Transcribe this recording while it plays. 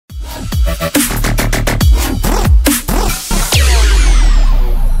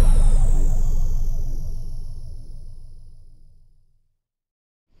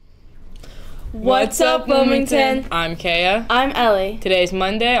What's up, Wilmington? I'm Kaya. I'm Ellie. Today is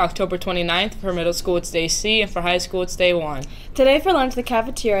Monday, October 29th. For middle school, it's day C, and for high school, it's day 1. Today for lunch, the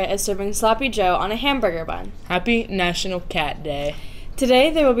cafeteria is serving Sloppy Joe on a hamburger bun. Happy National Cat Day.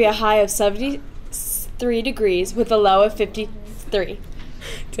 Today, there will be a high of 73 degrees with a low of 53.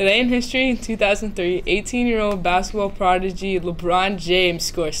 Today in history, in 2003, 18-year-old basketball prodigy LeBron James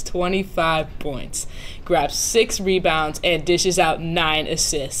scores 25 points, grabs 6 rebounds, and dishes out 9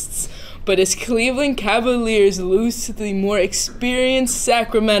 assists. But his Cleveland Cavaliers lose to the more experienced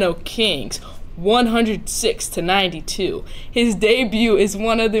Sacramento Kings, 106-92. His debut is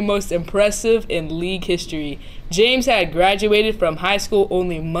one of the most impressive in league history. James had graduated from high school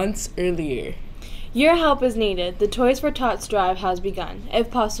only months earlier. Your help is needed. The Toys for Tots drive has begun.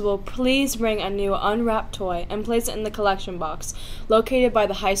 If possible, please bring a new unwrapped toy and place it in the collection box located by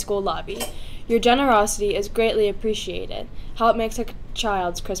the high school lobby. Your generosity is greatly appreciated. Help makes a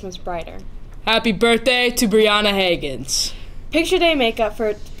child's Christmas brighter. Happy birthday to Brianna Higgins. Picture Day makeup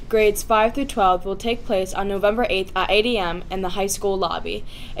for grades 5 through 12 will take place on November 8th at 8 a.m. in the high school lobby.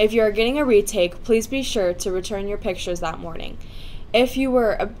 If you are getting a retake, please be sure to return your pictures that morning. If you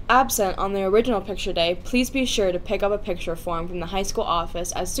were absent on the original Picture Day, please be sure to pick up a picture form from the high school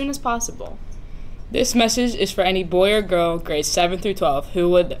office as soon as possible. This message is for any boy or girl grades 7 through 12 who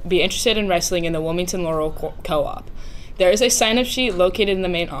would be interested in wrestling in the Wilmington Laurel Co-op. There is a sign-up sheet located in the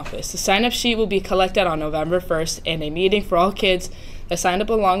main office. The sign-up sheet will be collected on November 1st, and a meeting for all kids that signed up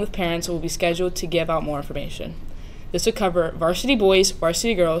along with parents will be scheduled to give out more information. This will cover varsity boys,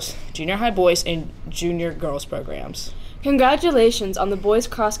 varsity girls, junior high boys, and junior girls programs. Congratulations on the boys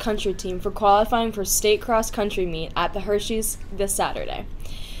cross-country team for qualifying for state cross-country meet at the Hershey's this Saturday.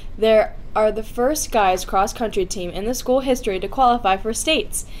 There are the first guys cross-country team in the school history to qualify for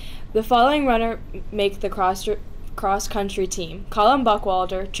states. The following runner make the cross-country team: Colin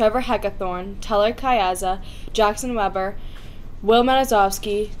Buckwalder, Trevor Heckathorn, Teller Kayaza, Jackson Weber, Will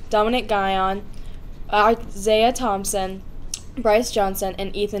Manazovsky, Dominic Guyon, Isaiah Thompson, Bryce Johnson,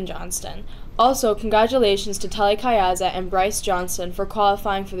 and Ethan Johnston. Also, congratulations to Telly Kayaza and Bryce Johnston for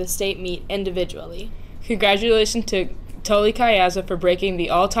qualifying for the state meet individually. Congratulations to Tully Kayaza for breaking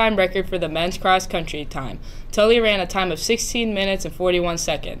the all-time record for the men's cross-country time. Tully ran a time of 16 minutes and 41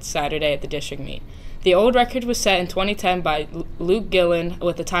 seconds Saturday at the district meet. The old record was set in 2010 by Luke Gillen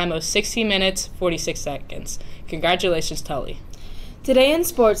with a time of 16 minutes, 46 seconds. Congratulations, Tully. Today in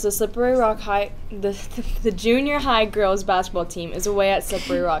sports, the Slippery Rock High, the junior high girls basketball team is away at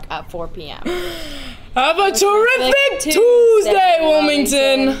Slippery Rock at 4 p.m. Have a terrific Tuesday,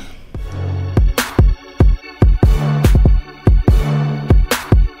 Wilmington!